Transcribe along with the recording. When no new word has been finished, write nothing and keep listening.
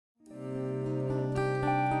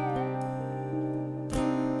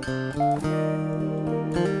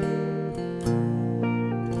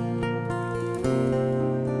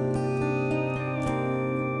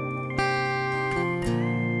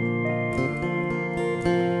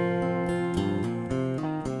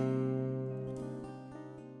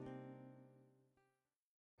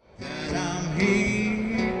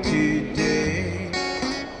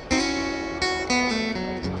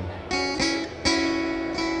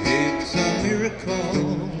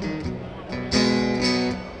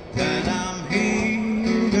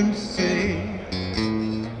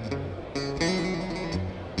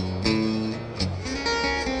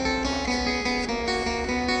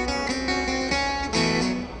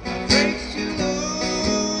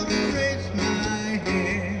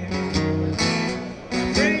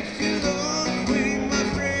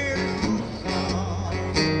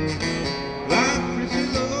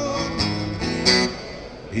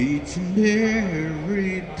Each and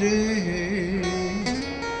every day.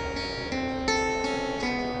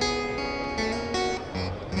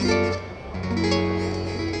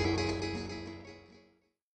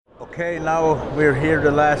 Okay, now we're here the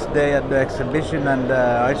last day at the exhibition, and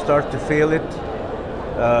I start to feel it.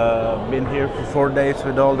 Been here for 4 days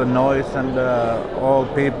with all the noise and all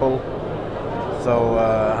people, so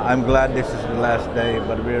I'm glad this is the last day,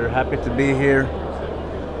 but we're happy to be here.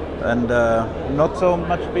 And not so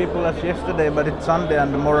much people as yesterday, but it's Sunday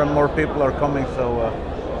and more people are coming, so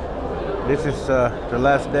this is the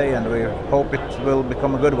last day, and we hope it will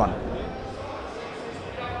become a good one.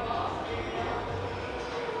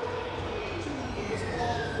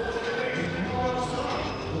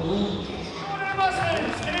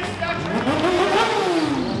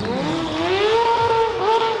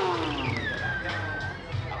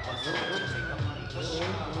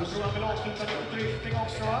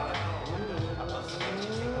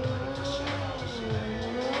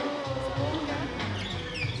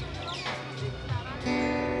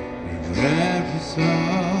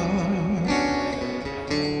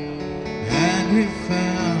 And he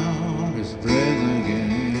found his breath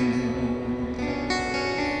again.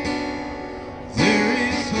 There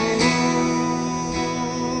is hope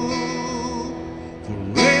for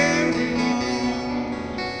everyone.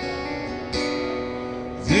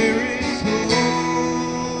 There is hope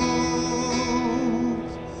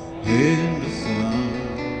in the sun.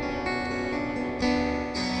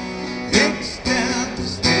 It's time to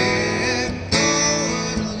step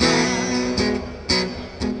over the line.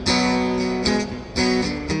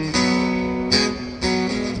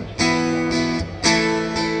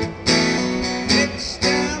 It's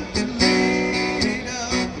time to lead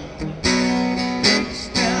up. It's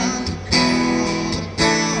time to call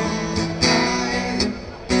upon fire.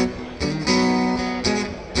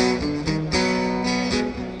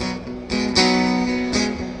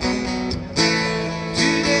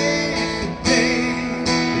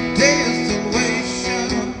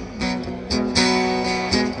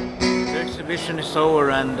 The exhibition is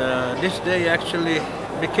over, and this day actually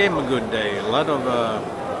became a good day. A lot of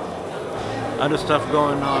other stuff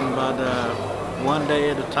going on, but one day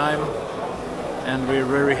at a time, and we're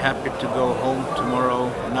very happy to go home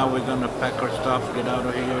tomorrow. Now we're gonna pack our stuff, get out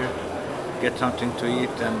of here, get something to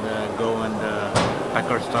eat, and go and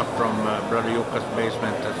pack our stuff from Brother Jukka's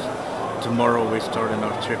basement, as tomorrow we start on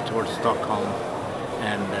our trip towards Stockholm,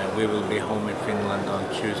 and we will be home in Finland on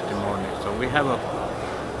Tuesday morning. So we have a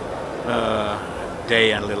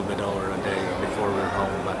day and a little bit over a day before we're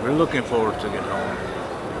home, but we're looking forward to get home.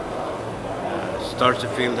 Starts to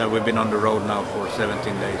feel that we've been on the road now for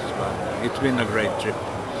 17 days, but it's been a great trip.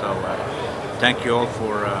 So thank you all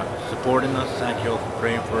for supporting us, thank you all for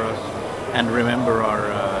praying for us, and remember our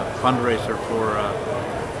fundraiser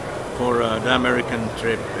for the American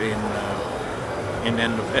trip in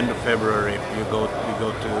end of February. You go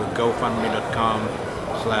to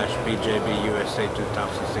gofundme.com/BJBUSA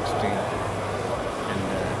 2016, and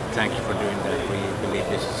thank you for doing that. We believe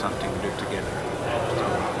this is something we do together. So,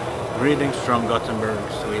 greetings from Gothenburg,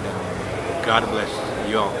 Sweden. God bless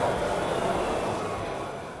you all.